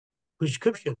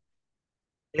prescription.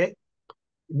 Okay,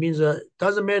 it means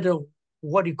doesn't matter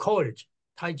what you call it,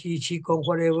 Tai Chi, Qigong,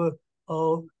 whatever,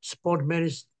 or sport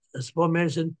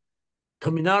medicine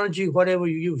terminology, whatever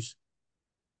you use.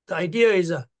 The idea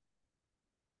is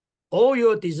all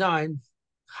your design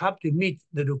have to meet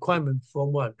the requirement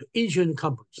from what? The insurance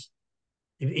companies.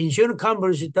 If insurance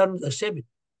companies don't accept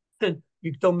it,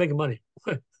 you don't make money.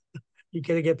 You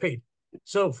can't get paid.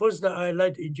 So first, I'd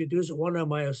like to introduce one of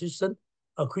my assistants,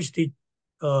 Christy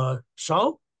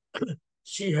Shaw.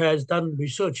 She has done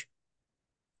research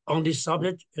on this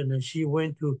subject, and then she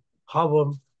went to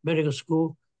Harvard Medical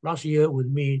School last year with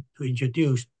me to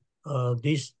introduce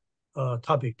this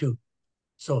topic too.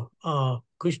 So,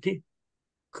 Christy,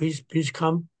 please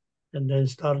come and then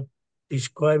start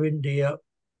describing the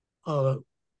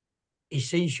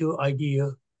essential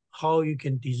idea how you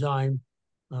can design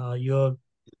your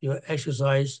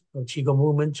exercise or qigong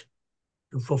movement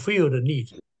to fulfill the need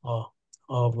of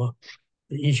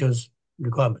the insurance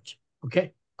requirements.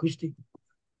 Okay, Christy.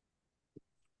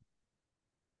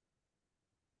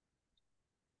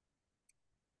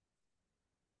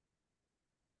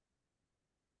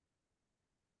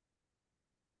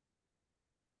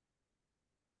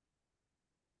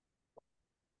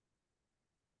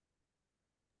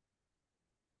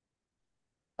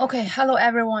 Okay, hello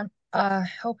everyone.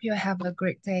 Hope you have a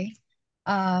great day.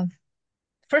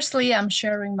 Firstly, I'm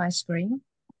sharing my screen.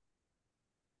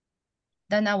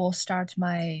 Then I will start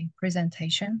my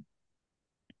presentation.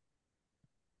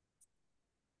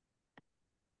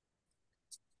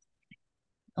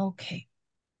 Okay.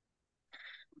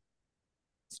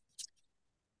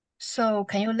 So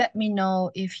can you let me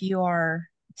know if you are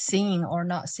seeing or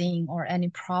not seeing or any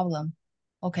problem?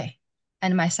 Okay,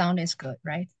 and my sound is good,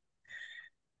 right?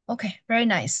 Okay, very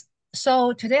nice.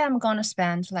 So today I'm gonna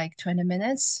spend like 20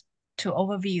 minutes to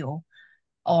overview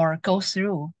or go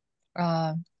through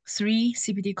three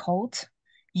CPT codes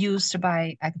used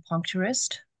by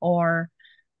acupuncturists or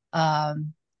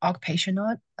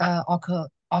occupational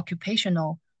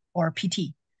or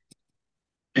PT.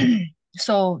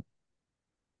 So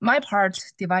my part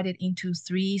divided into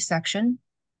three sections.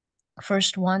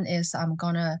 First one is I'm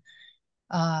gonna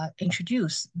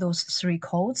introduce those three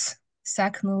codes.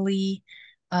 Secondly,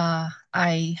 I'm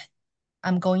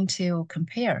going to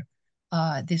compare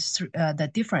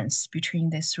the difference between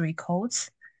these three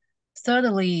codes.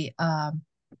 Thirdly, I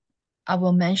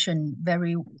will mention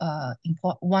very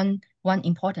one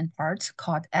important part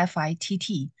called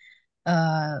FITT.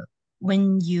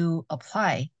 When you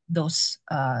apply those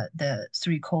the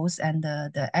three codes and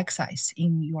the exercise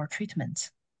in your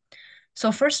treatment.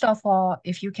 So first of all,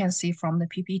 if you can see from the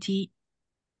PPT,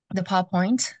 the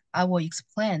PowerPoint, I will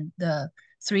explain the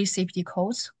three CPT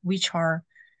codes, which are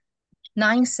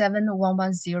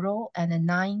 97110 and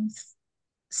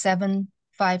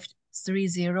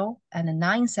 97530 and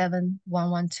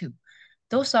 97112.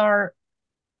 Those are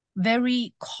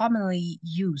very commonly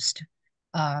used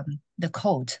the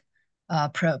code,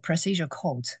 procedure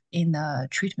code in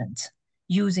treatment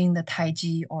using the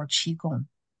Taiji or Qigong.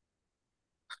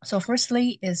 So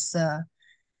firstly is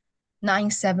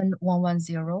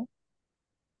 97110.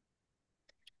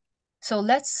 So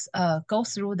let's go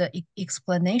through the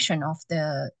explanation of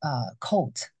the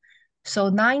code. So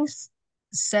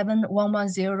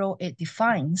 97110, it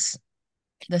defines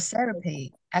the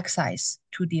therapy exercise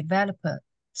to develop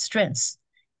strength,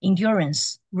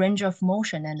 endurance, range of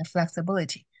motion, and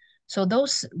flexibility. So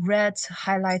those red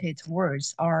highlighted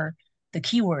words are the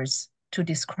keywords to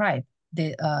describe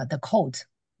the code,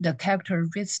 the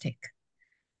characteristic.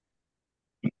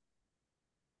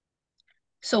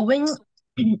 So when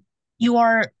you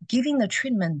are giving the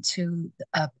treatment to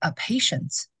a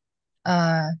patient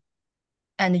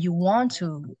and you want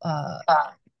to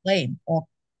claim or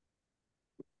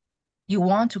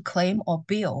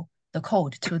bill the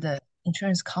code to the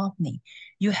insurance company,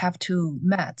 you have to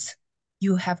meet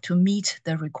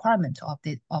the requirement of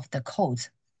the code.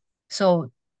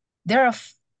 So there are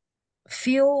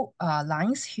few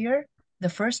lines here. The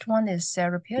first one is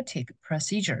therapeutic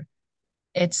procedure.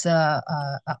 It's a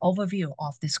overview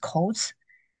of these codes.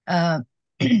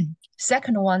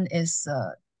 Second one is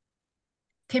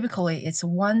typically it's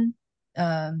one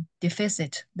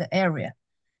deficit the area,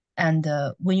 and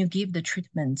when you give the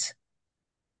treatment,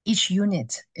 each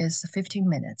unit is 15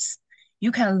 minutes.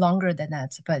 You can longer than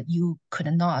that, but you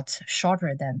could not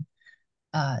shorter than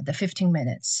the 15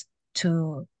 minutes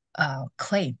to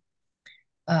claim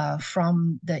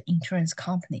from the insurance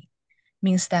company.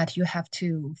 Means that you have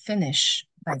to finish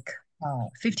like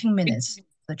 15 minutes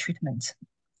the treatment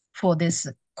for this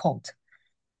code.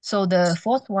 So the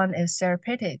fourth one is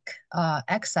therapeutic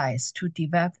exercise to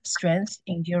develop strength,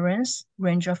 endurance,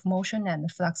 range of motion,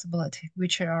 and flexibility,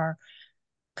 which are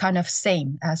kind of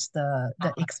same as the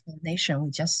explanation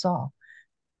we just saw.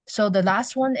 So the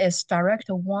last one is direct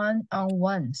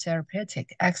one-on-one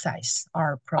therapeutic exercise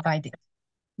are provided.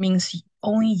 Means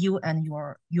only you and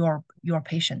your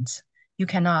patients. You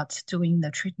cannot doing the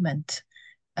treatment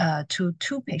to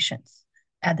two patients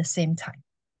at the same time.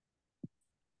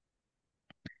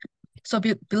 So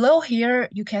below here,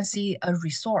 you can see a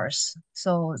resource.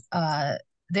 So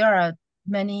there are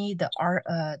many the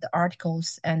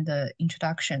articles and the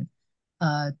introduction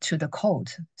to the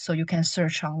code. So you can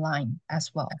search online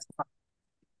as well.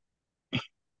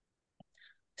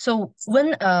 So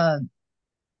when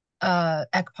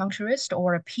acupuncturist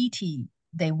or a PT,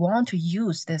 they want to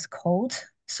use this code.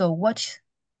 So what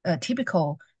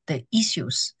typical the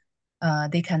issues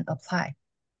they can apply.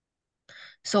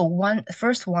 So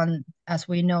first one, as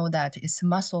we know that is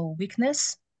muscle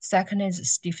weakness. Second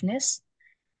is stiffness.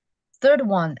 Third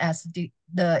one, as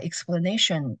the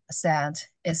explanation said,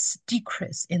 is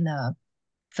decrease in the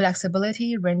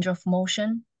flexibility, range of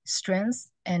motion, strength,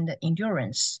 and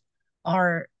endurance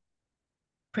are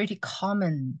pretty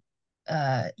common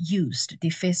used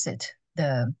deficit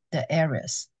the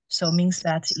areas. So means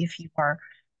that if you are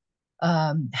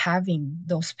having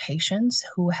those patients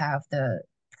who have the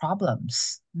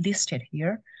problems listed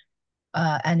here,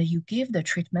 and you give the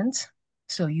treatment,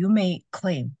 so you may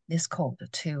claim this code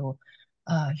to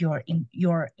your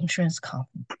insurance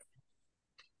company.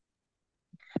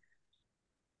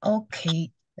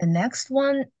 Okay, the next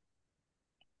one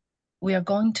we are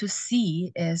going to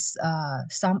see is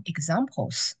some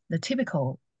examples,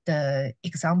 the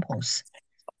examples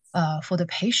for the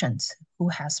patients who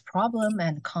has problem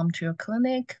and come to your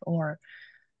clinic or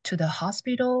to the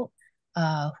hospital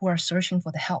who are searching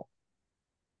for the help.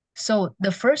 So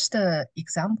the first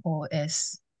example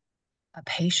is a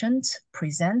patient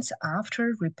presents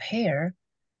after repair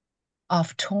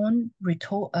of torn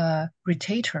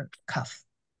rotator cuff.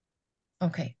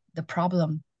 Okay, the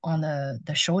problem on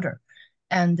the shoulder.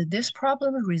 And this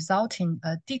problem resulting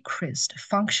a decreased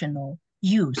functional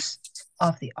use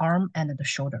of the arm and the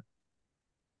shoulder.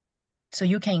 So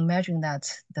you can imagine that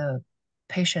the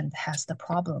patient has the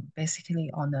problem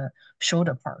basically on the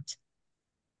shoulder part.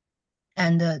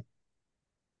 And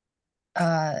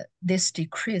this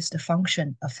decreased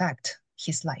function affect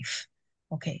his life,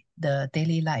 okay, the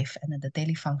daily life and the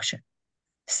daily function.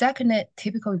 Second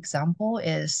typical example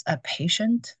is a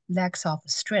patient lacks of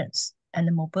strength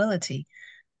and mobility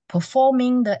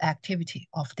performing the activity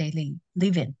of daily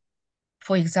living.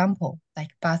 For example,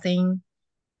 like bathing,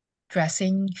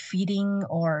 dressing, feeding,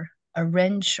 or a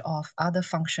range of other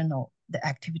functional the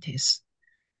activities.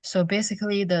 So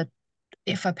basically,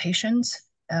 if a patient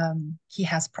he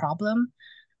has problem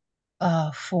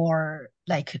for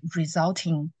like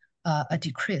resulting a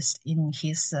decrease in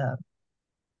his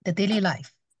the daily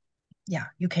life, yeah,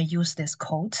 you can use this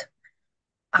code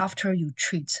after you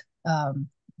treat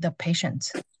the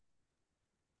patient.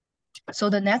 So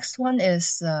the next one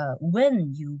is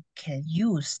when you can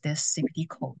use this CPT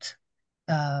code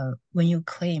when you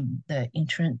claim the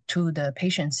insurance to the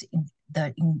patients in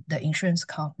the insurance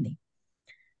company.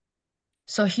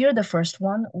 So here the first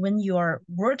one, when you are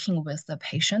working with the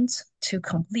patient to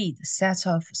complete sets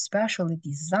of specially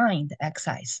designed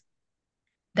exercise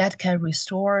that can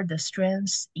restore the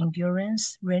strength,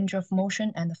 endurance, range of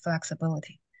motion, and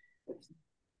flexibility.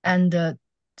 And the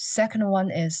second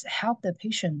one is help the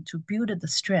patient to build the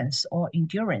strength or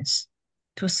endurance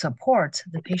to support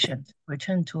the patient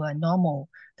return to a normal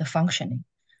the functioning.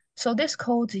 So this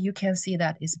code, you can see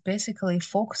that is basically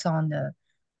focused on the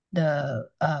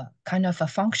kind of a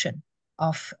function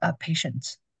of a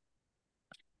patient.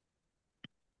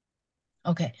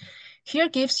 Okay, here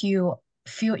gives you a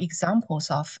few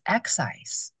examples of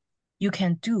exercise you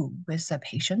can do with a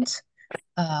patient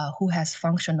who has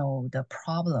functional the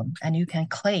problem, and you can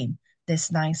claim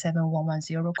this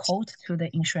 97110 code to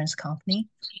the insurance company.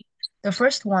 The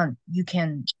first one you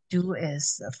can do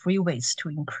is free weights to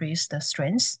increase the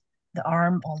strength, the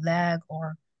arm or leg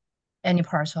or any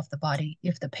parts of the body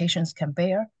if the patients can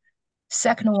bear.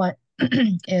 Second one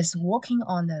is walking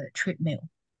on the treadmill.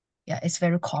 Yeah, it's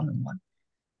very common one.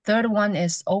 Third one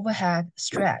is overhead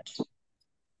stretch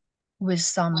with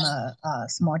some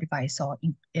small device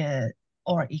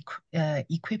or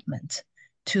equipment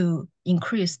to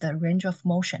increase the range of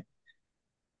motion.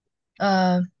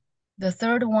 The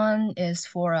third one is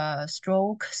for a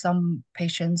stroke. Some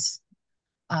patients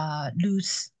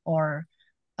lose or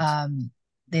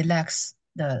they lack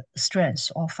the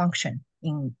strength or function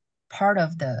in part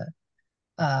of the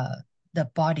the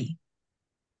body.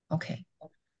 Okay.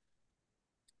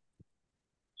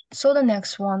 So the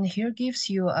next one here gives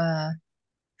you a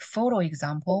photo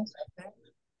example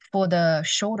for the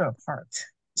shoulder part,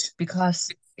 because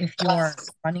if you are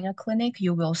running a clinic,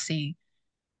 you will see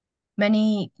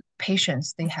many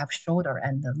patients, they have shoulder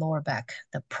and the lower back,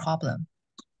 the problem.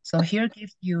 So here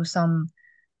gives you some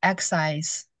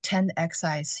exercise, 10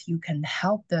 exercise you can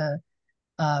help the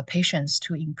patients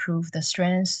to improve the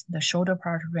strength, the shoulder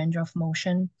part range of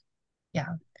motion,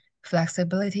 yeah,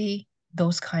 flexibility,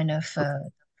 those kind of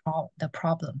the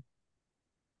problem.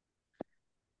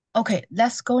 Okay,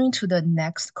 let's go into the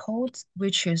next code,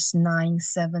 which is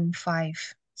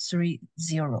 97530.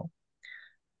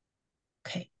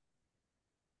 Okay,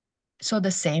 so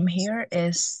the same here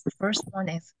is, first one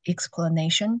is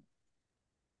explanation.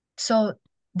 So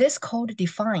this code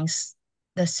defines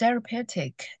the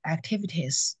therapeutic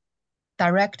activities.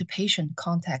 Direct patient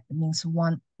contact means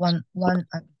one-on-one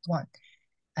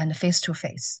and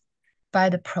face-to-face by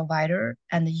the provider,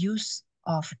 and the use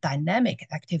of dynamic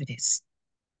activities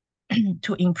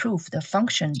to improve the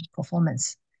function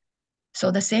performance. So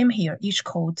the same here, each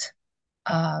code,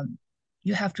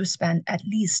 you have to spend at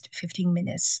least 15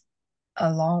 minutes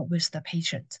along with the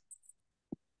patient.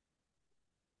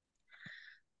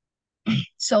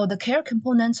 So the care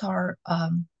components are,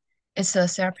 it's a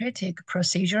therapeutic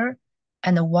procedure,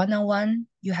 and a one-on-one,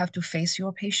 you have to face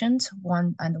your patient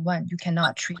one-on-one. You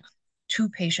cannot treat two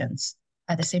patients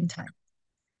at the same time.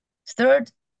 Third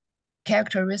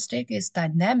characteristic is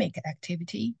dynamic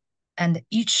activity, and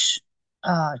each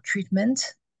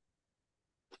treatment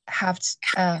have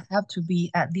to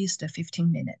be at least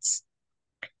 15 minutes.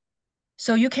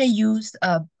 So you can use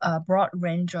a broad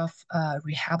range of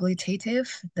rehabilitative,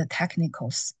 the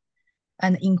technicals,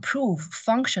 and improve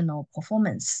functional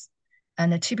performance,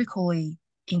 and typically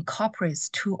incorporates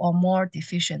two or more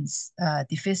deficits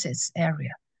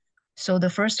area. So the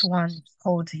first one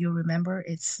called, you remember,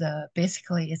 it's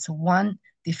basically it's one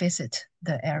deficit,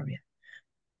 the area.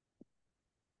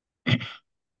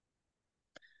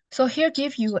 So here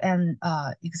give you an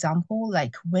example,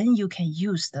 like when you can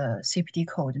use the CPT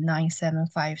code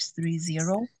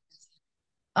 97530.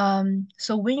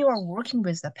 So when you are working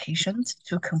with the patient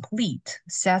to complete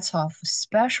sets of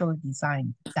specially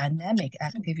designed dynamic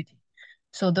activity,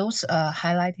 so those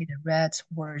highlighted red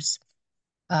words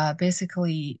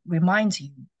basically remind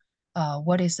you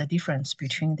what is the difference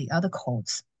between the other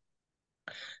codes.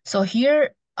 So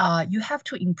here you have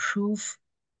to improve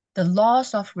the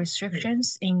loss of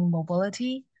restrictions in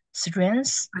mobility,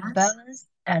 strength, balance,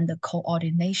 and the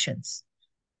coordinations.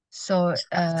 So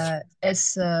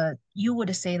it's you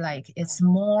would say like it's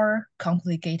more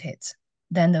complicated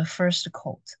than the first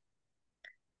code.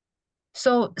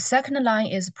 So second line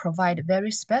is provide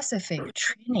very specific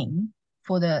training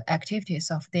for the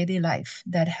activities of daily life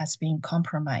that has been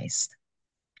compromised.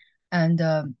 And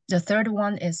the third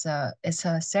one is it's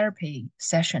a therapy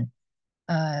session,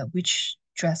 which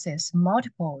addresses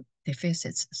multiple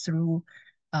deficits through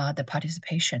the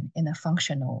participation in a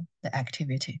functional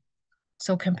activity.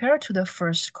 So compared to the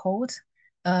first code,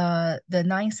 the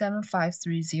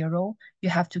 97530, you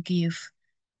have to give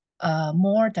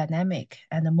more dynamic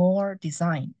and more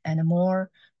design and more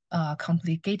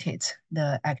complicated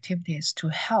the activities to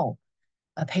help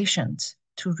a patient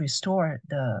to restore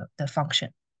the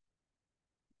function.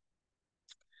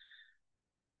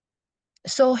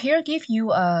 So here give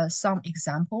you some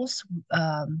examples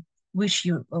which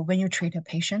you when you treat a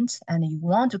patient and you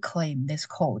want to claim this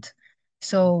code.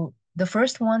 So the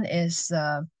first one is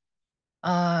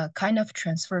kind of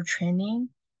transfer training,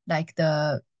 like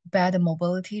the bed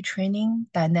mobility training,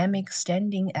 dynamic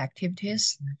standing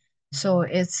activities. So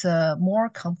it's more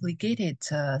complicated,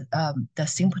 the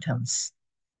symptoms.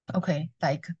 Okay,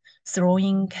 like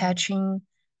throwing, catching,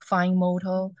 fine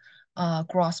motor,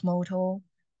 gross motor,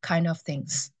 kind of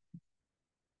things.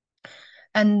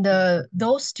 And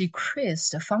those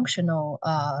decreased functional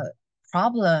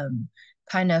problem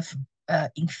kind of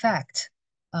infect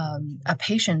a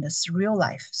patient's real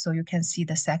life. So you can see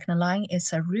the second line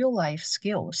is a real life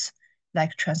skills,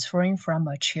 like transferring from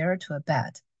a chair to a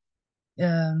bed.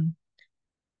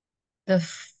 The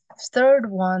third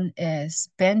one is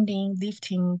bending,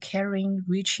 lifting, carrying,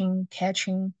 reaching,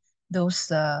 catching,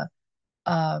 those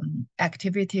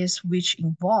activities which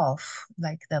involve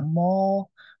like the more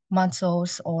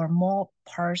muscles or more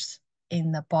parts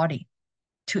in the body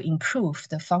to improve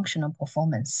the functional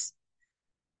performance.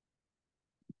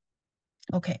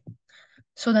 Okay,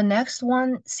 so the next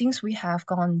one, since we have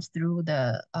gone through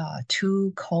the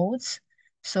two codes,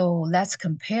 so let's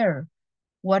compare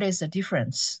what is the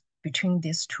difference between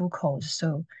these two codes.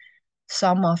 So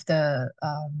some of the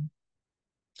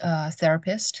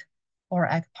therapist or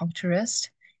acupuncturist,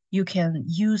 you can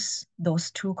use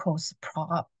those two codes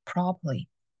properly.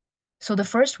 So the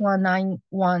first one,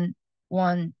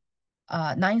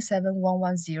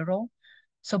 97110.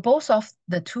 So both of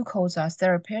the two codes are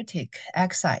therapeutic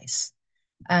exercise.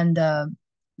 And the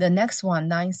next one,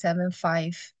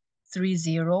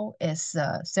 97530, is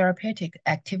therapeutic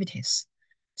activities.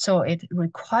 So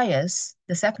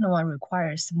the second one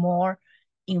requires more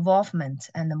involvement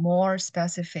and more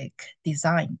specific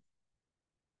design.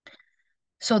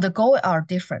 So the goals are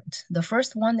different. The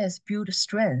first one is build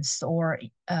strength or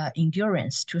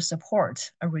endurance to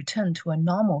support a return to a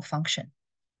normal function.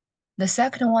 The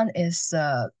second one is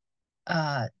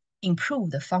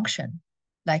improve the function,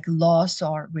 like loss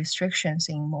or restrictions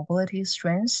in mobility,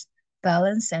 strength,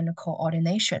 balance, and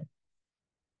coordination.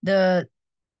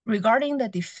 Regarding the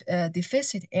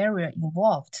deficit area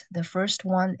involved, the first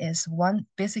one is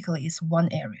basically is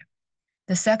one area.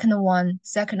 The second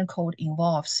code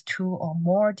involves two or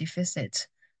more deficits,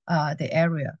 the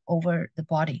area over the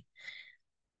body.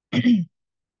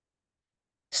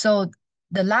 So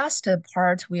the last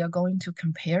part we are going to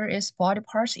compare is body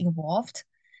parts involved.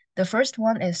 The first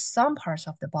one is some parts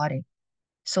of the body.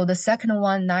 So the second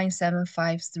one,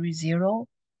 97530,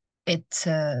 it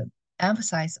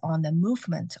emphasizes on the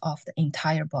movement of the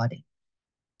entire body.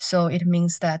 So it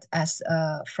means that as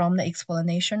from the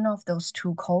explanation of those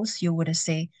two codes, you would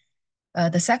say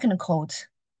the second code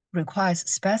requires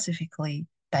specifically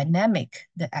dynamic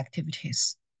the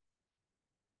activities.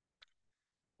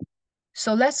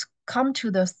 So let's come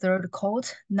to the third code,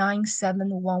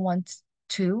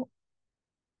 97112.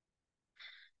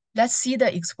 Let's see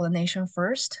the explanation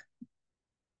first.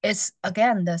 It's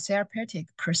again the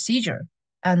therapeutic procedure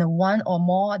and one or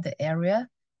more the area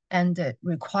and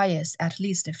requires at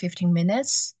least 15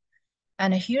 minutes.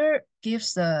 And here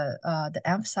gives the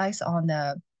emphasis on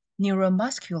the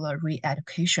neuromuscular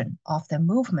re-education of the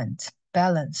movement,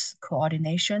 balance,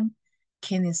 coordination,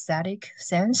 kinesthetic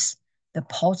sense, the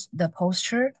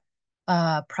posture,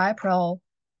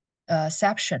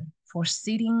 proprioception for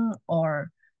sitting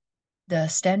or the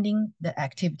standing the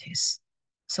activities.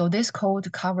 So this code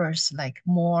covers like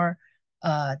more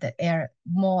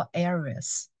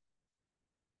areas.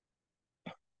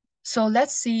 So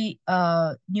let's see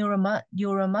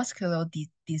neuromuscular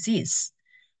disease.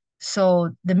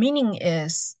 So the meaning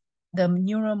is the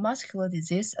neuromuscular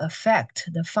disease affect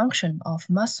the function of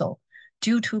muscle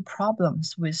due to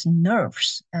problems with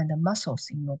nerves and the muscles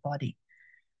in your body.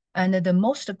 And the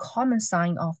most common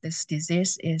sign of this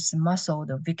disease is muscle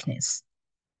weakness.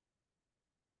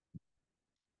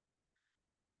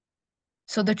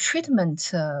 So the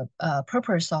treatment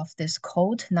purpose of this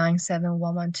code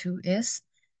 97112 is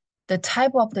the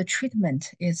type of the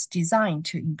treatment is designed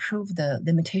to improve the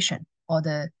limitation or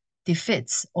the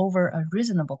defects over a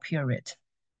reasonable period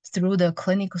through the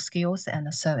clinical skills and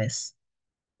the service.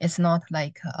 It's not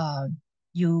like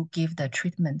you give the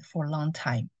treatment for a long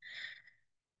time.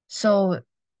 So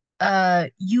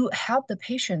you help the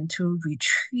patient to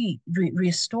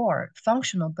restore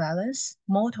functional balance,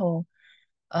 motor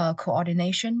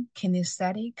coordination,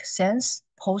 kinesthetic sense,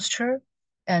 posture,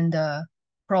 and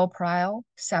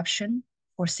proprioception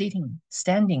for sitting,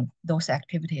 standing, those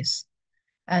activities,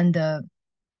 and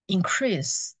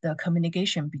increase the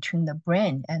communication between the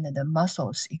brain and the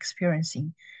muscles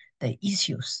experiencing the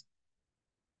issues.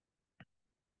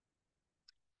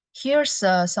 Here's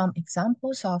some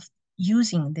examples of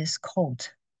using this code.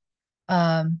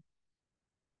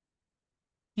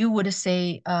 You would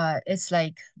say it's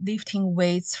like lifting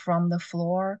weights from the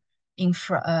floor in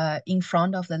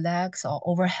front of the legs or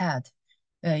overhead,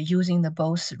 using the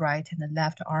both right and the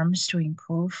left arms to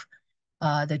improve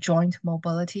the joint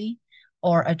mobility,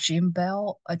 or a gym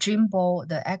ball,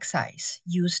 the exercise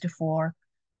used for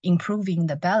improving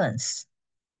the balance,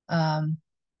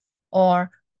 or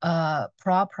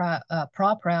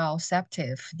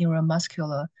proprioceptive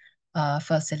neuromuscular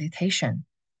facilitation,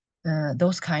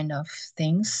 those kind of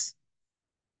things.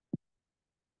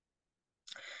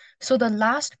 So the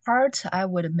last part I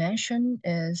would mention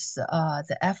is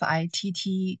the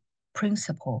FITT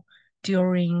principle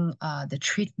during the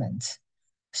treatment.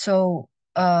 So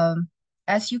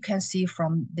as you can see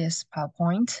from this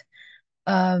PowerPoint,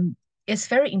 it's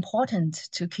very important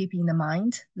to keep in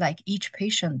mind, like each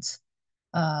patient's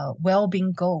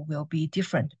well-being goal will be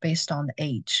different based on the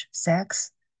age,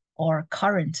 sex, or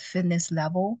current fitness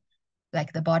level,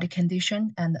 like the body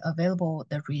condition and available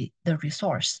the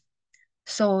resource.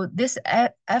 So this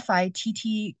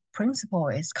FITT principle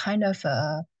is kind of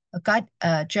a guide,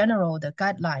 the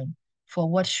guideline for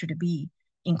what should be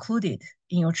included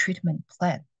in your treatment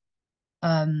plan.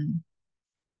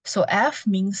 So F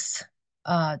means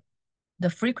the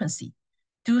frequency.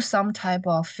 Do some type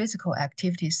of physical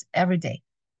activities every day.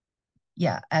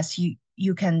 Yeah, as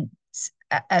you can,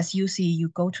 as you see, you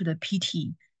go to the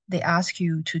PT, they ask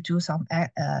you to do some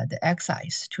the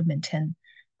exercise to maintain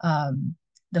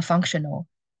the functional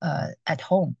at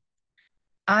home.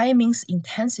 I means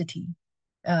intensity.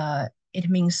 It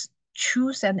means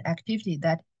choose an activity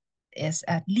that is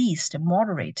at least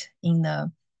moderate in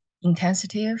the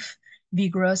intensive,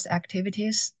 vigorous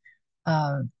activities,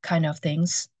 kind of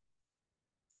things.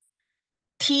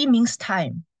 T means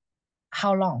time.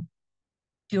 How long?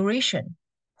 Duration.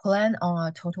 Plan on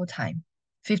a total time,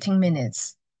 15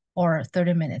 minutes or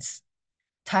 30 minutes.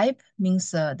 Type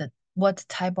means what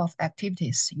type of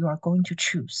activities you are going to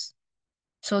choose.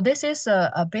 So this is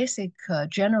a basic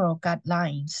general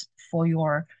guidelines for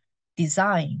your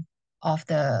design of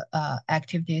the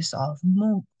activities of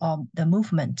the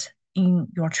movement in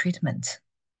your treatment.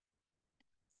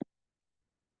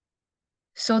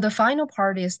 So the final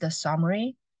part is the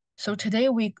summary. So today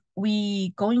we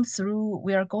are going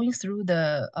through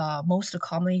the most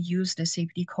commonly used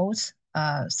CPT codes,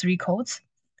 3 codes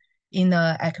in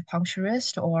the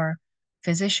acupuncturist or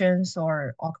physicians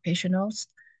or occupationals,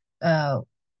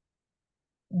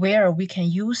 where we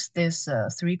can use these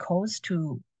 3 codes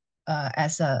to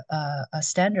as a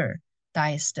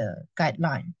standardized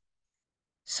guideline.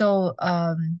 So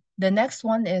the next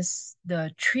one is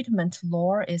the treatment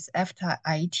law is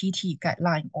FITT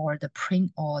guideline or the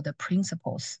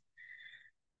principles.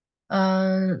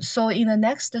 So in the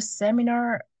next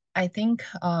seminar, I think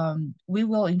we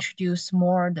will introduce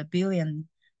more the billion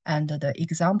and the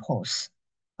examples,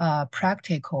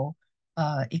 practical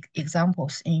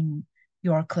examples in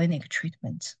your clinic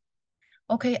treatment.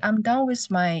 Okay, I'm done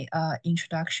with my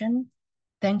introduction.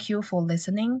 Thank you for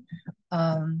listening.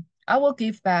 I will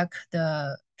give back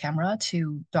the camera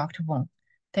to Dr. Wong.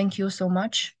 Thank you so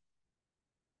much.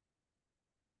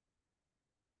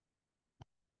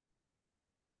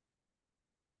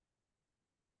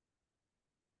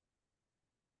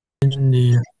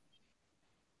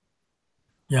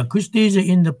 Christy is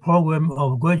in the program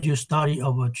of graduate study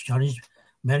of Chinese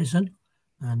medicine,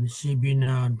 and she's been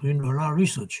doing a lot of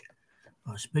research,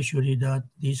 especially that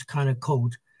this kind of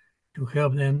code to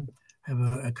help them have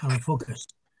a kind of focus.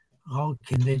 How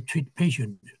can they treat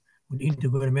patients with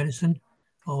integrated medicine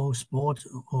or sports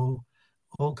or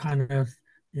all kind of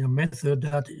method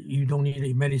that you don't need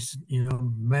a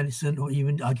medicine or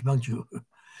even acupuncture.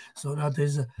 So that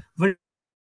is very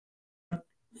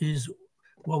is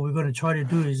what we're going to try to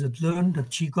do is learn the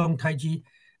Qigong Taiji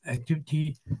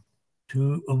activity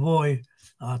to avoid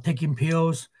taking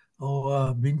pills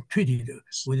or being treated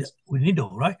with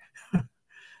needle, right?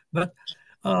 But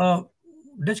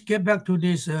let's get back to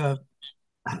this the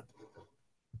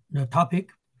topic.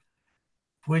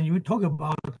 When you talk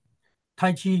about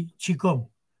Tai Chi Qigong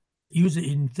used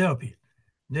in therapy,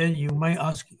 then you might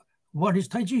ask, what is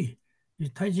Tai Chi?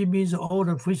 Tai Chi means all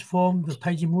the free form, the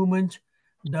Tai Chi movement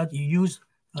that you use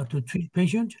to treat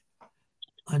patients.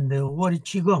 And what is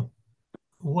Qigong?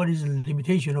 What is the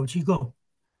limitation of Qigong?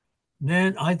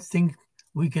 Then I think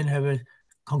we can have a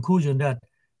conclusion that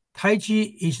Tai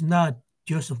Chi is not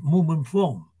just a movement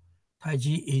form. Tai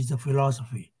Chi is a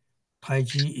philosophy. Tai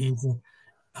Chi is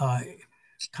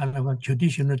kind of a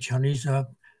traditional Chinese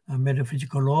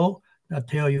metaphysical law that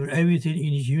tell you everything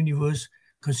in this universe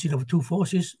consists of 2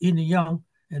 forces, yin and yang,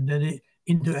 and then they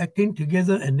interacting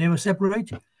together and never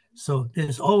separate. So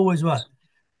there's always what?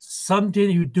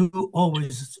 Something you do,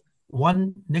 always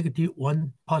one negative,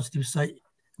 one positive side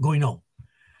going on.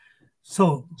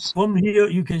 So from here,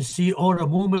 you can see all the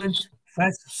movement,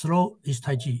 fast, slow is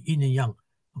Tai Chi, yin and yang,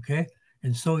 okay?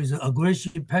 And so is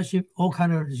aggressive, passive, all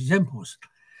kind of examples.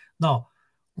 Now,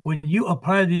 when you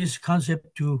apply this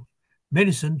concept to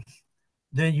medicine,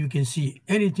 then you can see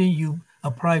anything you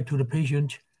apply to the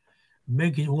patient,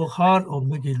 make it work hard or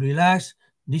make it relax,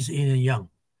 this is yin and yang.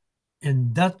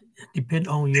 And that depends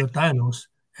on your diagnosis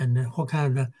and what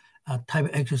kind of type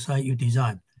of exercise you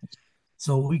design.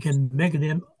 So we can make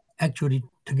them actually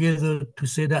together to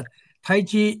say that Tai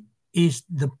Chi is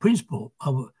the principle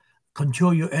of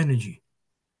control your energy,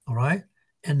 all right?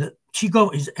 And the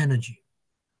Qigong is energy.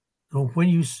 So when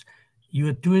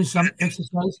you're doing some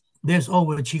exercise, there's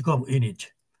always Qigong in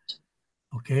it,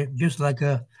 okay? Just like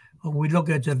when we look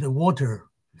at the water,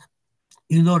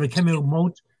 the chemical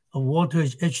mode of water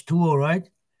is H2O, right?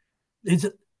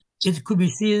 It could be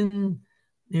seen,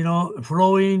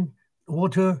 flowing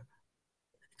water,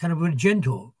 kind of very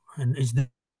gentle, and it's then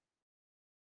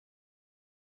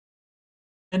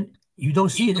You don't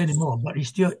see it anymore, but it's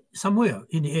still somewhere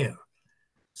in the air.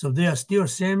 So they are still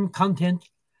same content.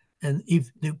 And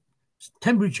if the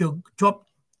temperature drop,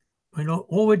 all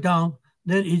the way down,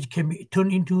 then it can be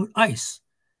turned into ice.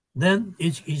 Then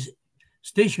it is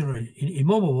stationary,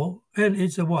 immovable, and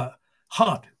it's what?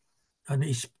 Hot. And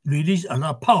it's release a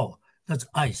lot of power. That's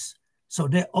ice. So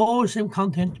they're all same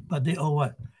content, but they all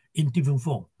what? In different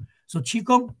form. So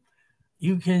Qigong,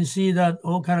 you can see that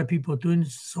all kind of people doing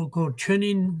so-called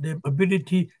training the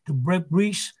ability to break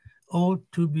breeze or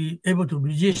to be able to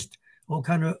resist all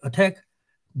kind of attack.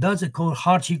 That's called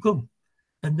hard Qigong.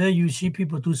 And then you see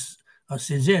people do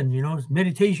Zen,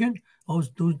 meditation, or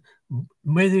do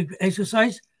medical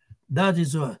exercise. That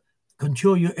is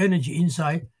control your energy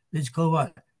inside. It's called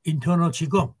what? Internal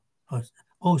Qigong,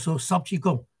 also sub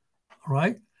Qigong,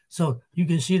 right? So you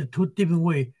can see the two different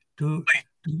ways to,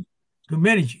 to, to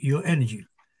manage your energy.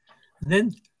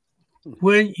 Then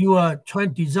when you are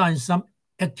trying to design some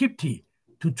activity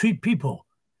to treat people,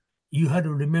 you have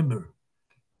to remember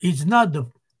it's not the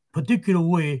particular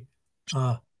way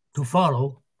to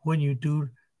follow when you do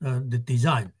the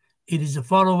design. It is a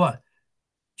follow what?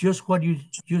 Just what you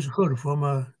just heard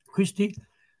from Christy.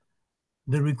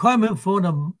 The requirement for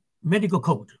the medical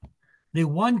code. They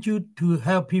want you to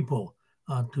help people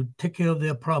to take care of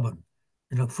their problem.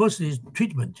 First is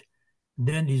treatment.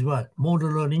 Then is what?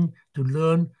 Motor learning, to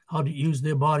learn how to use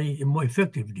their body more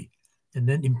effectively, and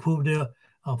then improve their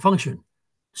function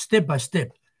step by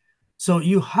step. So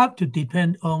you have to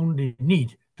depend on the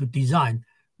need to design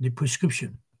the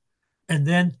prescription. And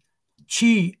then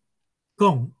Qi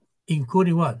Gong,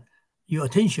 including what? Your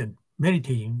attention,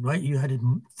 meditating, right? You had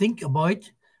to think about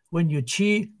it. When you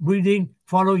Qi breathing,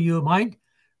 follow your mind.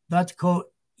 That's called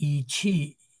以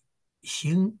气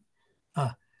行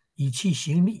以气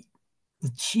行力. The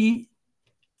Qi,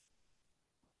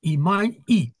 以 mind,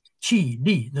 意, Qi,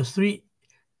 Li, the three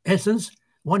essence.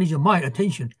 One is your mind,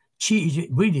 attention. Qi is your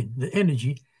breathing, the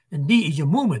energy. And Li is your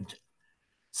movement.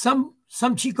 Some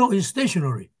Qigong is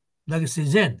stationary, like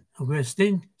Zen, okay,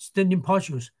 standing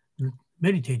postures,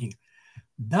 meditating.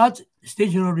 That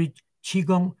stationary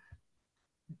Qigong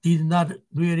did not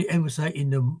really emphasize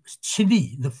in the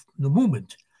Qi, the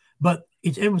movement, but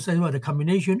it emphasizes what the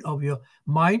combination of your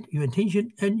mind, your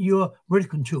attention, and your breath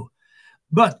control.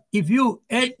 But if you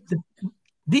add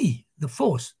the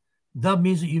force, that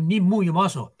means you need move your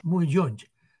muscle, move your joint.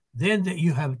 Then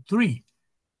you have three,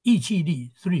 意气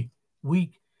力, three.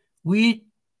 We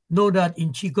know that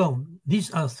in Qigong, these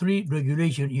are three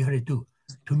regulations you have to do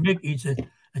to make it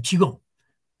a Qigong.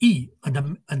 E,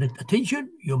 and attention,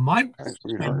 your mind,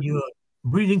 and your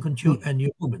breathing control, and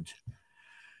your movement.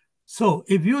 So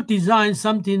if you design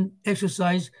something,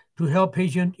 exercise to help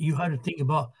patient, you have to think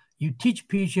about, you teach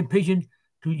patient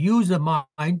to use the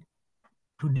mind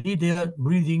to lead their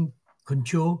breathing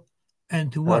control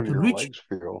and to what? To reach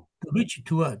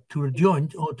to the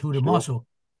joint or to the muscle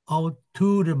or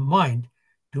to the mind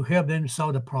to help them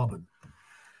solve the problem.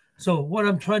 So what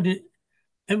I'm trying to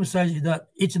emphasize is that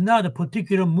it's not a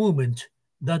particular movement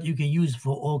that you can use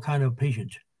for all kind of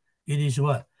patients. It is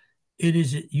what? It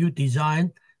is you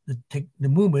design the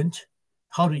movement,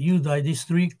 how to use these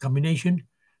three combination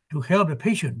to help the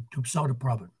patient to solve the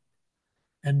problem.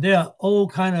 And there are all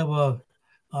kind of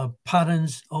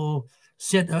patterns or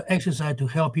set exercise to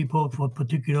help people for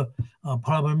particular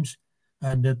problems.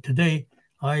 And today,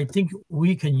 I think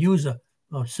we can use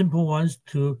simple ones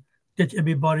to let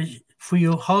everybody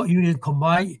feel how you can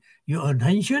combine your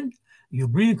attention, your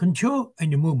breathing control,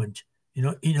 and your movement,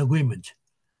 in agreement.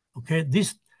 Okay,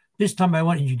 this time I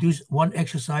want to introduce one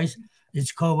exercise.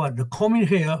 It's called what? The combing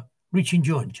hair reaching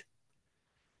joint.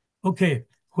 Okay,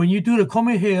 when you do the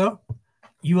combing hair,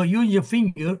 you are using your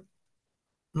finger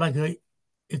like a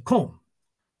comb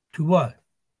to what?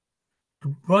 To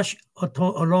brush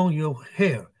along your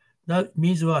hair. That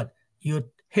means what? Your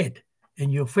head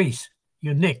and your face,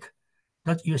 your neck.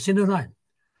 That's your center line.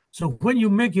 So when you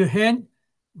make your hand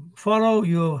follow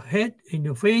your head and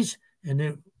your face and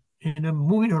then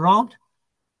moving around,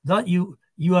 that you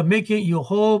are making your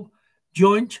whole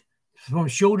joint from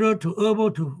shoulder to elbow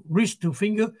to wrist to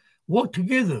finger work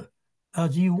together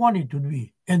as you want it to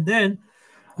be. And then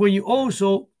when you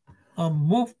also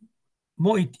move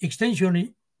more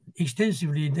extensively,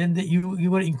 then you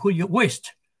want to include your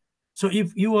waist. So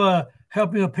if you are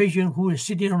helping a patient who is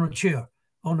sitting on a chair,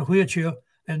 on a wheelchair,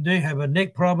 and they have a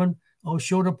neck problem or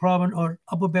shoulder problem or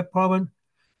upper back problem,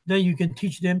 then you can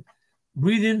teach them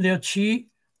breathing their chi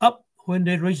up when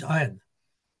they raise hand.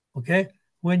 Okay?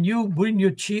 When you bring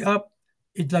your chi up,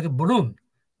 it's like a balloon.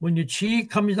 When your chi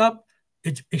comes up,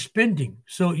 it's expanding.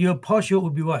 So your posture will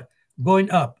be what?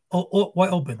 Going up or wide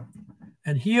open.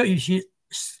 And here you see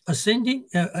ascending,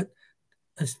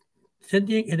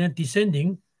 ascending and then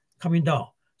descending, coming down.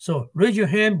 So raise your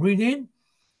hand, breathe in,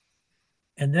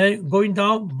 and then going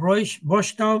down, brush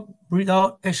down, breathe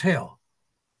out, exhale.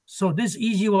 So this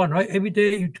easy one, right? Every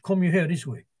day you comb your hair this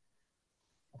way.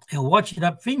 And watch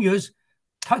that fingers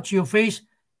touch your face,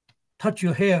 touch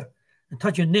your hair, and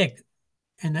touch your neck,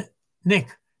 and the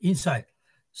neck inside.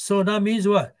 So that means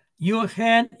what? Your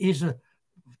hand is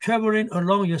traveling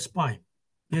along your spine.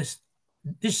 This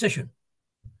session.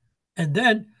 And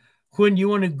then when you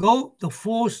want to go the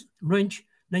fourth range,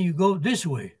 then you go this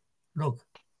way. Look,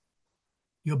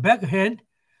 your back hand,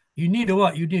 you need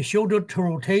what? You need shoulder to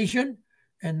rotation,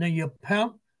 and then your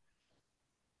palm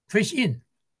face in.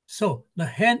 So the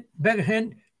hand, back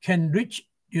hand can reach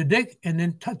your neck and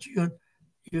then touch your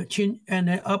chin and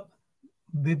then up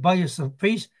by your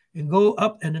face and go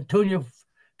up and then turn your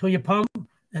palm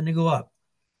and then go up.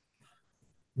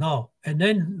 Now, and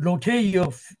then rotate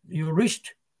your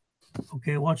wrist.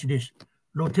 Okay, watch this.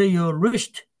 Rotate your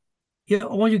wrist. Yeah,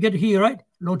 once you get here, right?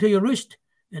 Rotate your wrist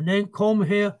and then comb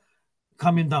hair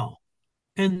coming down.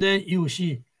 And then you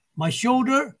see my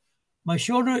shoulder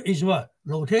is what?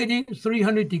 Rotating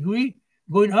 300 degree,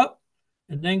 going up,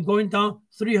 and then going down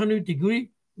 300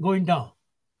 degree, going down.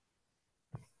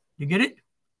 You get it?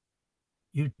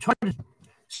 You try to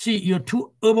see your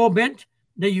two elbow bent,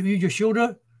 then you use your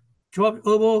shoulder, drop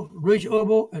elbow, raise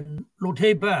elbow, and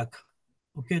rotate back.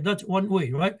 Okay, that's one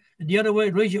way, right? And the other way,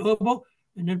 raise your elbow,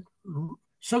 and then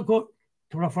circle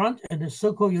to the front, and then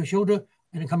circle your shoulder,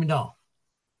 and then coming down.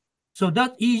 So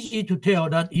that's easy to tell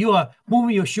that you are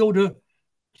moving your shoulder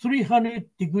 300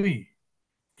 degree,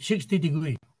 60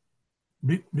 degree,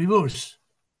 reverse,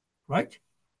 right?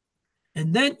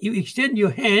 And then you extend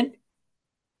your hand,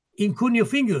 including your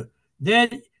finger.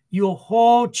 Then your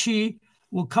whole chi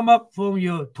will come up from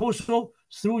your torso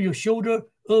through your shoulder,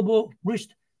 elbow,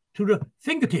 wrist to the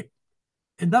fingertip.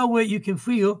 And that way you can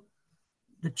feel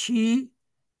the chi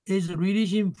is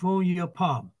releasing from your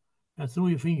palm and through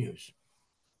your fingers.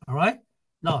 All right?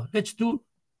 Now, let's do,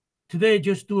 today,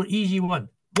 just do an easy one.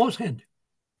 Both hand.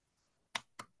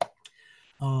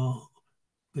 Now,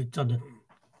 we'll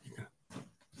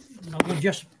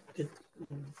just get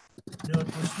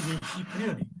see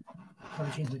clearly. 看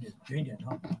得清楚一点，远一点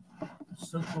哈。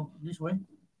Circle this way.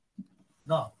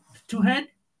 Now, two hand.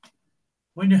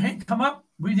 When the hand come up,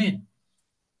 breathe in.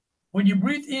 When you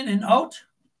breathe in and out,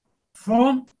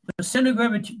 from the center of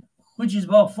gravity, which is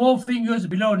about 4 fingers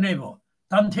below navel,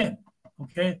 down 10.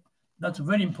 Okay, that's a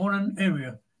very important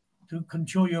area to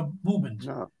control your movement.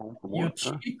 Your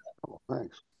chi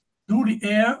through the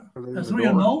air, through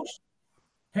your nose,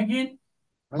 take in,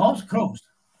 mouth closed,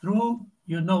 through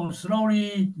your nose,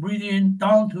 slowly breathe in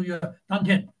down to your down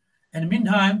 10. And in the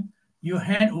meantime, your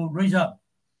hand will raise up.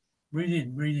 Breathe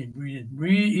in, breathe in, breathe in,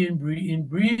 breathe in, breathe in,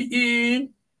 breathe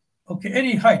in. Okay,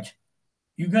 any height.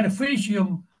 You're going to finish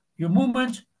your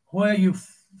movement where you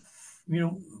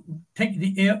take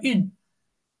the air in.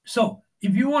 So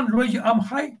if you want to raise your arm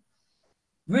high,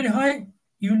 very high,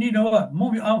 you need to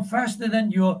move your arm faster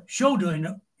than your shoulder and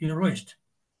your wrist.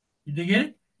 Did you get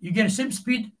it? You get the same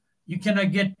speed. You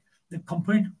cannot get the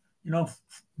complete,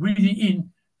 breathing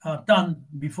in done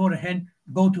before the hand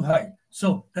go too high.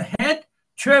 So the head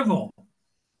travel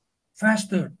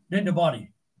faster than the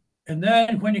body. And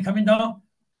then when you're coming down,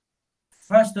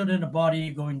 faster than the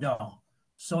body going down.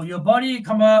 So your body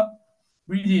come up,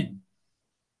 breathe in,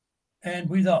 and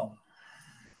breathe out.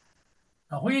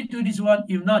 Now when you do this one,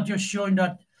 you're not just showing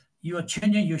that you are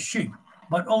changing your shape,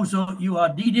 but also you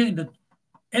are leading the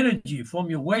energy from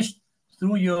your waist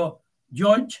through your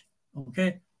joint,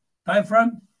 okay,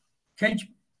 diaphragm, cage,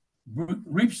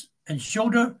 ribs, and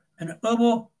shoulder, and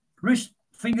elbow, wrist,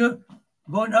 finger,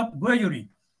 going up gradually.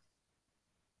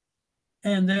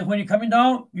 And then when you're coming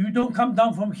down, you don't come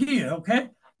down from here, okay?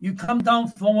 You come down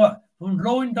from what? From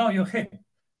lowering down your hip.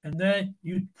 And then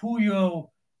you pull your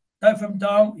diaphragm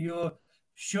down, your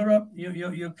shoulder,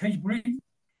 your cage breathe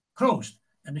closed,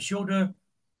 and the shoulder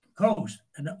closed,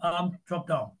 and the arm drop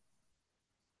down.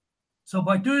 So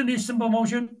by doing this simple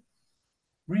motion,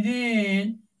 breathe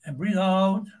in and breathe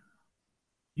out,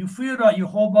 you feel that your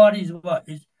whole body is what?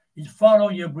 Is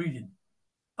following your breathing.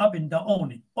 Up and down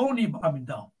only up and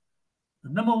down. The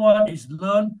number one is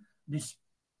learn this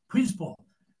principle.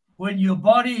 When your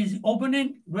body is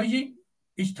opening, raising,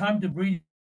 it's time to breathe,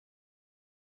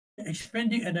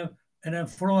 expanding, and then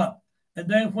flow up. And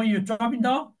then when you're dropping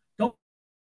down, don't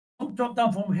drop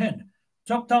down from your hand.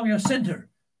 Drop down your center.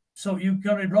 So you're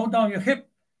going to roll down your hip.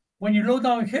 When you roll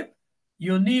down your hip,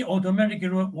 your knee automatically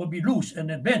will be loose and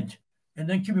then bent. And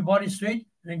then keep your body straight,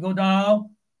 and then go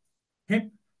down,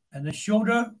 hip, and then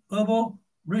shoulder, elbow,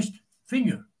 wrist,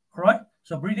 finger. All right.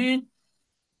 So breathe in,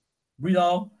 breathe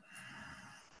out.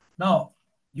 Now,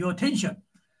 your attention,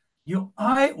 your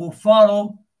eye will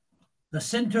follow the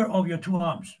center of your two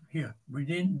arms. Here, breathe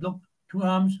in, look, two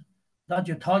arms. That's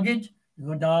your target. You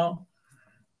go down.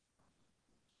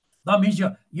 That means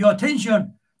your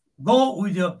attention go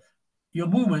with your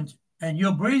movement, and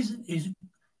your breath is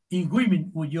in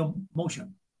agreement with your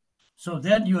motion. So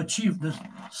then you achieve the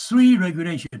three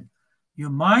regulation: your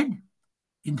mind,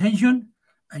 intention,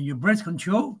 and your breath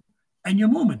control, and your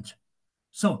movement.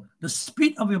 So the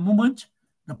speed of your movement,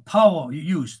 the power you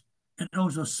use, and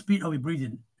also speed of your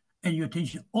breathing and your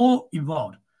attention, all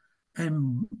involved.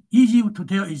 And easy to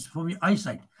tell is from your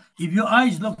eyesight. If your eye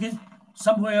is looking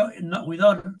somewhere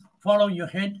without following your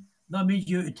head, that means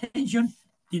your attention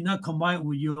did not combine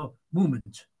with your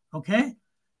movement. Okay?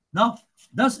 Now,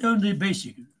 that's only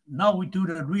basic. Now we do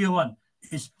the real one.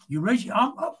 Is you raise your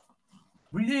arm up,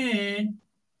 breathe in,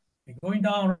 and going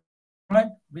down, right?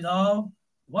 Without,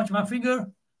 watch my finger.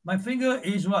 My finger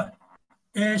is what?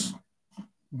 Is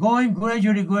going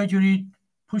gradually,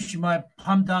 push my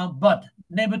palm down, but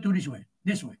never do this way,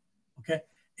 okay?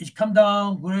 It's come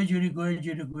down gradually. But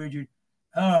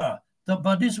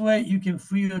this way you can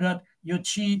feel that your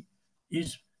chi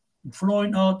is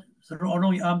flowing out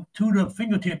along your arm to the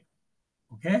fingertip,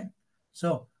 okay?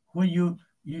 So when you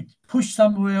push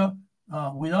somewhere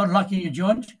without locking your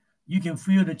joint, you can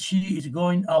feel the chi is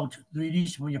going out,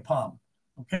 release from your palm,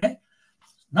 okay?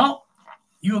 Now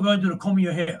you are going to comb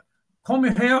your hair. Comb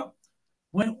your hair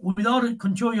without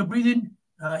control your breathing.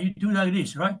 You do like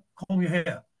this, right? Comb your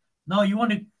hair. Now you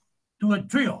want to do a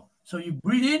drill. So you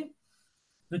breathe in.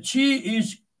 The chi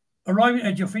is arriving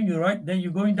at your finger, right? Then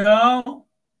you're going down.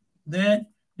 Then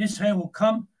this hand will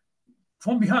come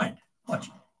from behind. Watch.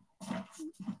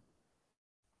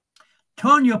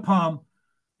 Turn your palm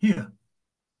here.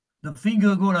 The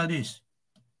finger go like this.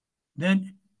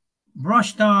 Then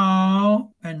brush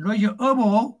down and raise your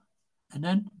elbow, and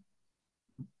then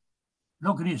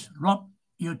look at this. Rub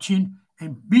your chin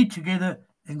and beat together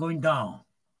and going down.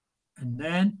 And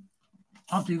then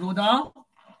after you go down,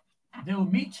 they will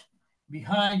meet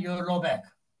behind your lower back.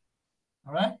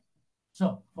 All right?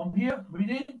 So from here, breathe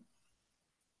in,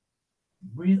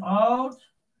 breathe out.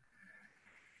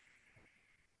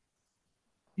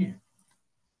 Here.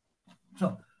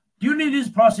 So during this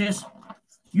process,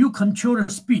 you control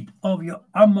the speed of your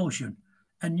arm motion,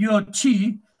 and your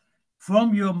chi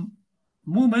from your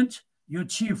movement, your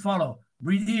chi follow.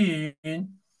 Breathe in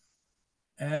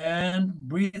and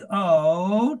breathe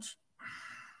out.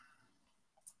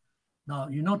 Now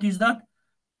you notice that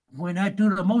when I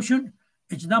do the motion,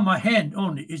 it's not my hand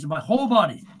only, it's my whole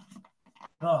body.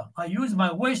 I use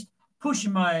my waist, push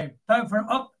my diaphragm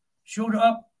up, shoulder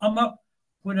up, arm up.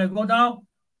 When I go down,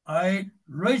 I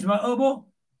raise my elbow,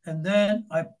 and then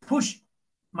I push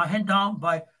my hand down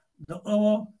by the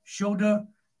elbow, shoulder,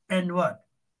 and what?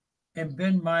 And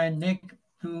bend my neck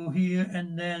to here,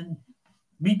 and then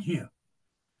meet here.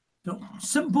 So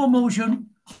simple motion,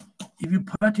 if you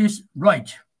practice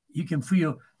right, you can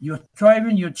feel you're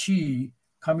driving your chi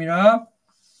coming up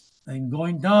and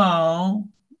going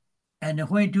down. And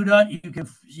when you do that,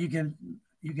 you can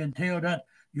tell that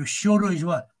your shoulder is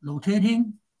what?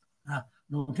 Rotating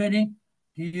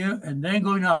here and then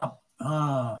going up.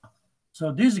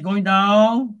 So this is going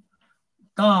down,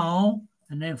 and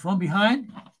then from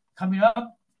behind, coming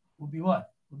up will be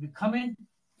what? Will be coming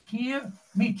here,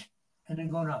 meet, and then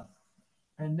going up.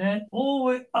 And then all the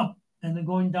way up, and then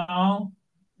going down,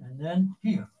 and then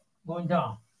here, going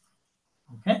down.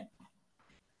 Okay?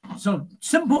 So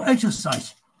simple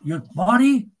exercise. Your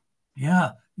body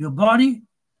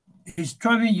is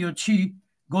driving your chi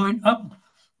going up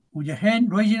with your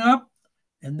hand raising up,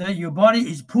 and then your body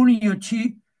is pulling your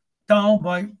chi down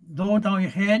by lower down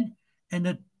your hand, and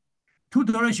the two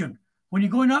direction. When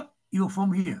you're going up, you're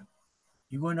from here.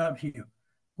 You're going up here.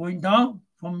 Going down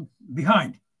from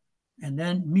behind, and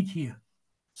then meet here.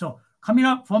 So coming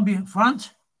up from the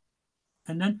front,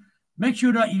 and then make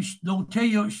sure that you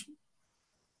rotate your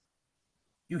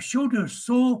shoulders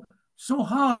so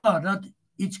hard that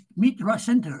it's meet right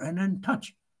center, and then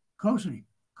touch closely.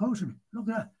 Look at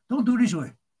that. Don't do this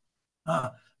way.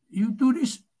 You do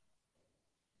this,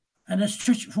 and then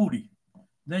stretch fully.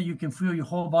 Then you can feel your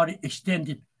whole body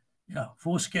extended,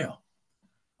 full scale.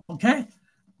 Okay?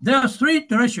 There are three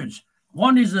directions.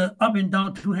 One is up and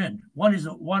down, two hand. One is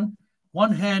one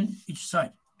hand each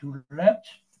side. To the left,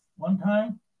 one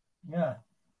time. To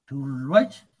the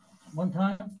right, one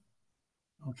time.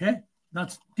 Okay?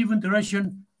 That's different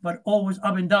direction, but always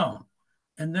up and down.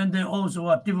 And then there also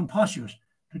are different postures.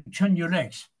 to turn your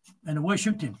legs and weight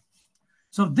shifting.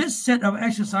 So this set of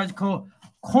exercise called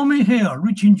combing hair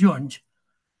reaching joint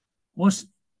was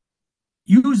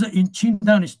used in Qing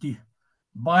Dynasty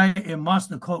by a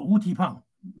master called Wu Tipang,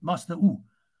 Master Wu.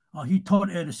 He taught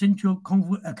at the Central Kung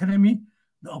Fu Academy,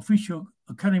 the official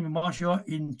academy martial art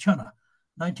in China,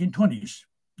 1920s.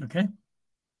 Okay.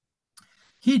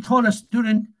 He taught a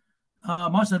student,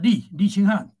 Master Li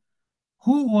Qinghan,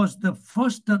 who was the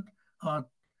first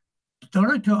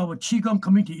director of a Qigong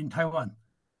community in Taiwan.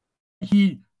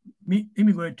 He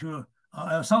immigrated to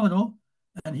El Salvador,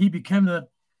 and he became the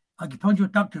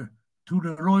acupuncture doctor to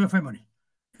the royal family.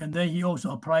 And then he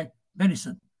also applied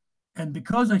medicine. And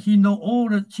because he know all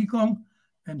the Qigong,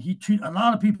 and he treat a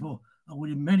lot of people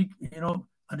with many,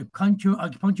 acupuncture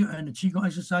and the Qigong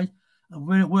exercise,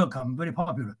 very welcome, very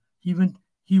popular. Even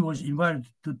he was invited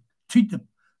to treat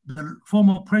the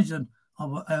former president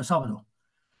of El Salvador.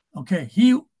 Okay,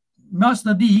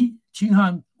 Master Li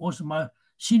Qinghan was my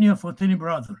senior fraternity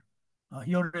brother.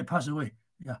 He already passed away.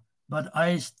 Yeah, but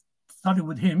I started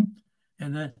with him,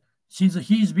 and since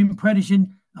he's been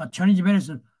practicing Chinese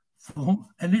medicine for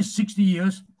at least 60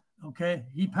 years, okay,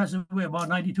 he passed away about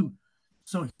 92.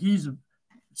 So he's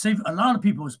saved a lot of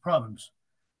people's problems.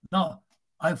 Now,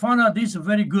 I found out this is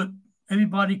very good.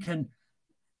 Everybody can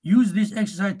use this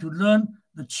exercise to learn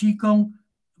the Qigong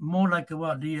more like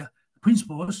the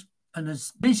principles and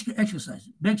the basic exercise,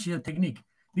 basic technique.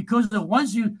 Because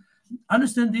once you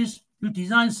understand this, you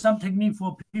design some technique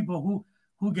for people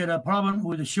who get a problem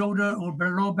with the shoulder or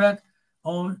lower back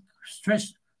or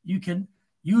stress. You can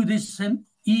use this same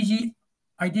easy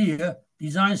idea,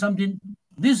 design something.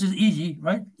 This is easy,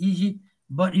 right? Easy,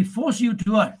 but it forces you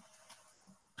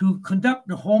to conduct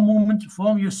the whole movement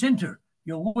from your center,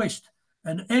 your waist,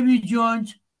 and every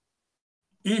joint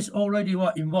is already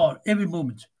involved, every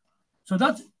movement. So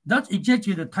that's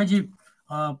exactly the Taiji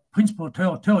principle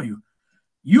tell you.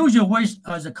 Use your waist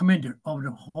as a commander of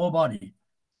the whole body,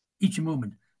 each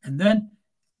movement. And then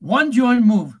one joint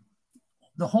move,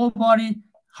 the whole body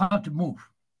have to move.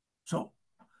 So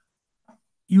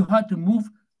you have to move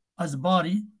as a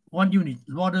body, one unit,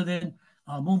 rather than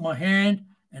move my hand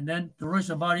and then the rest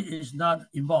of the body is not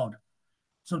involved.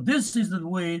 So this is the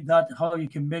way that how you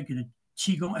can make it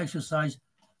Qigong exercise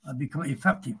become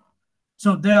effective.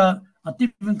 So there are a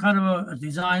different kind of a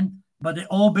design, but they're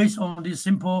all based on this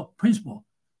simple principle.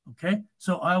 Okay,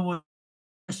 so I will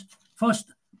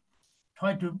first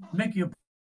try to make you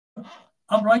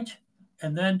upright,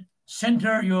 and then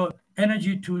center your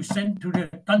energy to send to the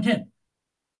dantian.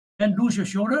 Then lose your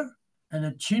shoulder and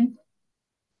the chin.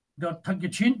 Don't tuck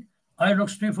your chin. Eye look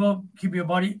straight forward. Keep your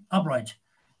body upright,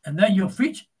 and then your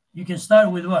feet. You can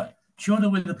start with what? Shoulder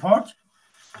width apart,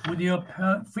 with your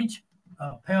feet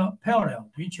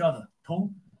parallel to each other, toe,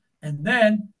 and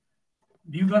then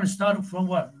you're going to start from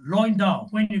what? Going down.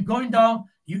 When you're going down,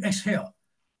 you exhale.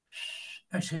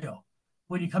 Exhale.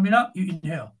 When you're coming up, you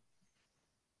inhale.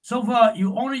 So far,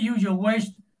 you only use your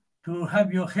waist to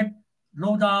have your hip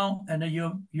low down and then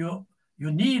your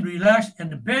knee relaxed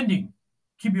and the bending.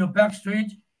 Keep your back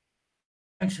straight.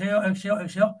 Exhale, exhale,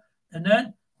 exhale. And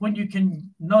then when you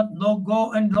can not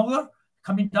go any longer,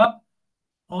 coming up,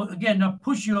 or again, now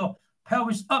push your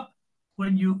pelvis up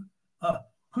when you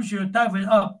push your diaphragm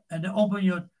up and then open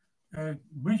your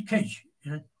rib cage.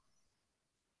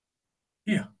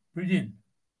 Here, breathe in.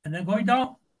 And then going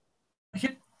down,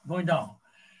 hip, going down.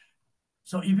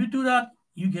 So if you do that,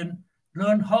 you can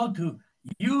learn how to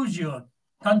use your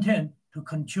dantian to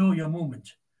control your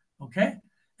movement. Okay?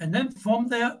 And then from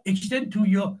there, extend to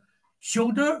your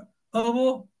shoulder,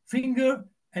 elbow, finger,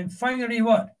 and finally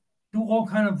what? Do all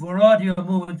kind of variety of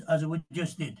movements as we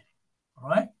just did. All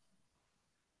right?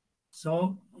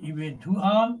 So even two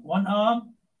arm, one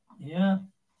arm, yeah,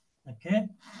 okay.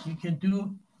 You can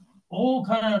do all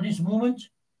kind of these movements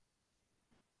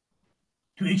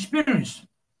to experience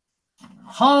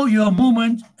how your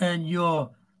movement and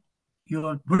your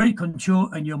brain control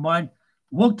and your mind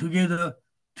work together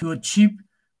to achieve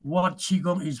what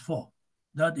Qigong is for.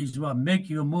 That is what make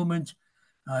your movement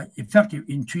effective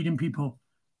in treating people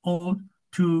or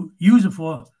to use it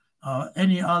for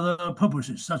any other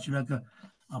purposes, such like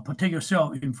protect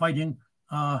yourself in fighting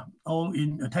or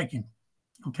in attacking.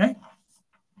 Okay?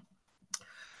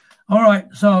 All right,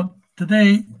 so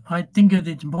today I think it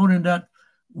is important that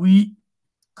we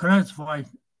clarify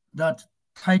that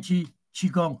Tai Chi,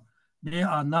 Qigong, they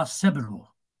are not separable.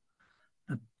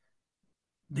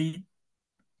 The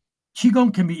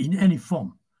Qigong can be in any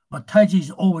form, but Tai Chi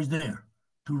is always there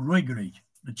to regulate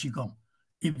the Qigong.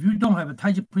 If you don't have a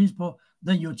Tai Chi principle,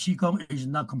 then your Qigong is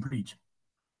not complete.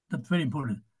 That's very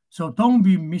important. So don't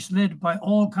be misled by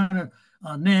all kind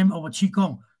of name of a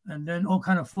qigong and then all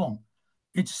kind of form.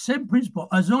 It's same principle.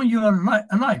 As long as you're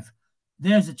alive,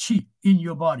 there's a qi in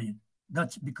your body.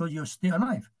 That's because you're still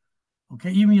alive.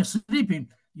 Okay, even you're sleeping,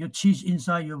 your qi is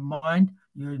inside your mind,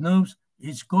 your nerves,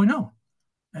 it's going on.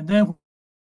 And then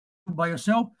by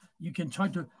yourself, you can try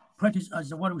to practice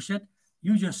as what we said,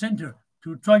 use your center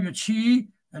to drive your qi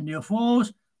and your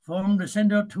force from the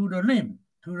center to the limb,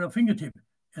 to the fingertip,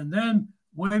 and then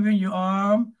waving your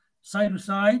arm side to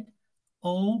side,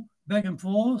 or back and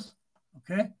forth,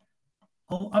 okay,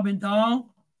 or up and down,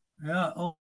 yeah,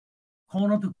 or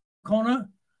corner to corner,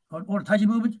 or Tai Chi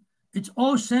movement. It's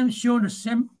all same, showing the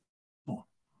same.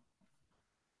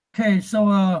 Okay,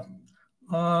 so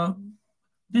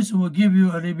this will give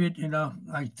you a little bit,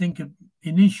 I think,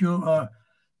 initial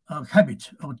habit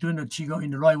of doing the Qigong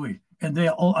in the right way, and they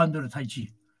are all under the Tai Chi.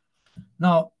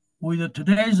 Now, with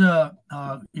today's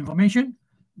information,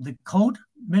 the code,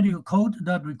 medical code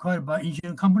that required by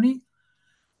insurance company,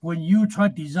 when you try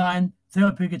to design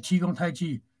therapeutic Qigong Tai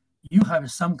Chi, you have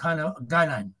some kind of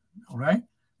guideline, all right?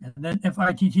 And then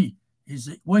FITT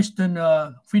is Western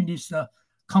fitness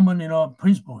common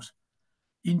principles.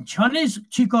 In Chinese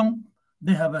Qigong,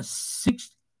 they have a 6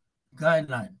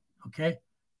 guideline, okay?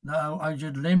 Now I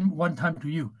just name one time to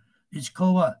you. It's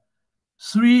called what?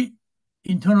 3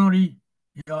 internally,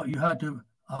 you have to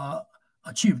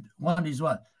achieve. One is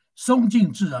what? 松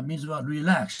静自然 means what?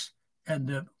 Relax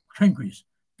and tranquil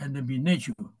and be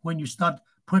natural when you start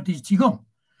practice Qigong.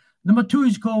 Number 2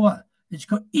 is called what? It's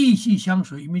called 意气相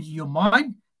随. It means your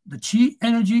mind, the Qi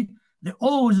energy, they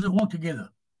always work together,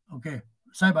 okay,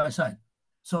 side by side.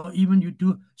 So even you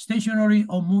do stationary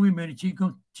or moving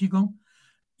Qigong,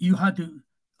 you have to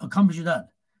accomplish that.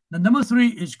 The number 3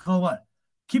 is called what?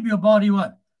 Keep your body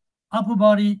what? Upper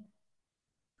body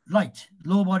light,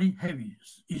 lower body heavy.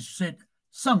 It's said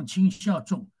上轻下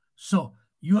重. So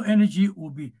your energy will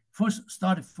be first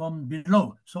started from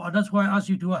below. So that's why I ask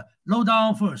you to low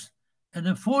down first and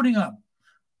then folding up,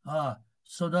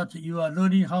 so that you are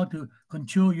learning how to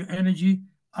control your energy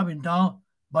up and down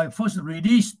by first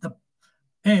release the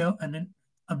air and then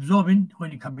absorbing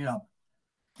when you're coming up.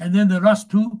 And then the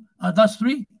last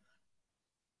 3.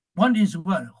 One is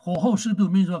what? 火候适度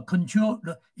means what? Control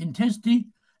the intensity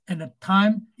and the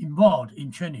time involved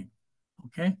in training.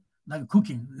 Okay, like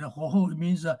cooking. The 火候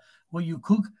means when you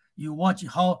cook, you watch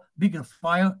how big the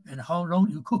fire and how long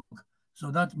you cook.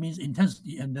 So that means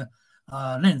intensity and the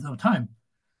length of time.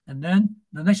 And then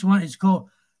the next one is called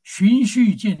循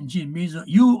序渐进, means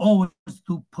you always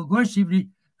do progressively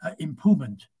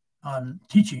improvement,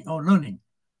 teaching or learning.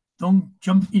 Don't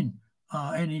jump in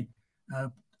any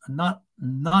not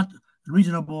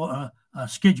reasonable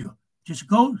schedule. Just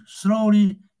go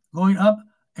slowly, going up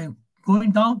and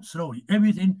going down slowly.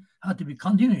 Everything has to be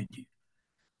continuity.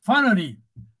 Finally,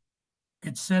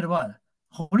 it said what?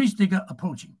 Holistic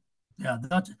approaching. Yeah,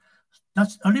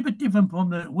 that's a little bit different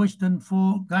from the Western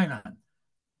 4 guideline.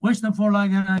 Western 4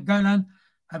 guideline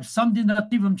have something that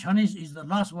different. Chinese is the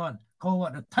last one, called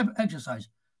what? The type of exercise.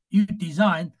 You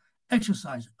design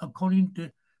exercise according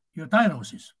to your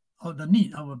diagnosis or the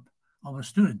need of a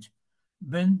student.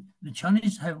 When the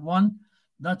Chinese have one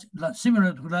that's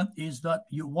similar to that, is that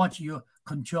you watch your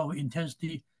control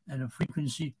intensity and the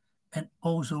frequency, and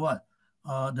also what?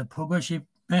 The progressive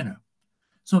manner.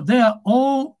 So they are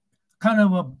all kind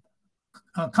of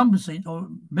compensate or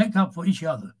make up for each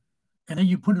other. And then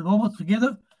you put it all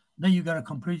together, then you got a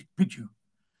complete picture.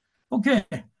 Okay,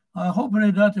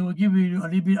 hopefully that will give you a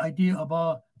little bit idea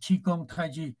about Qigong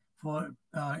Taiji for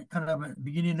kind of a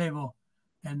beginning level.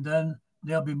 And then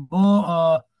there'll be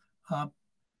more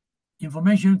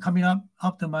information coming up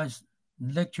after my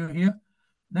lecture here.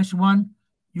 Next one,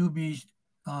 you'll be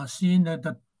seeing that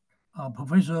the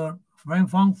Professor Ran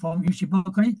Fang from UC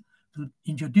Berkeley to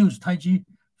introduce Tai Chi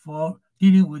for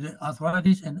dealing with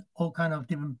arthritis and all kind of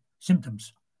different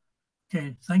symptoms.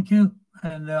 Okay, thank you.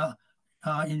 And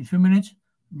in a few minutes,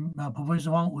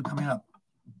 Professor Wang will come up.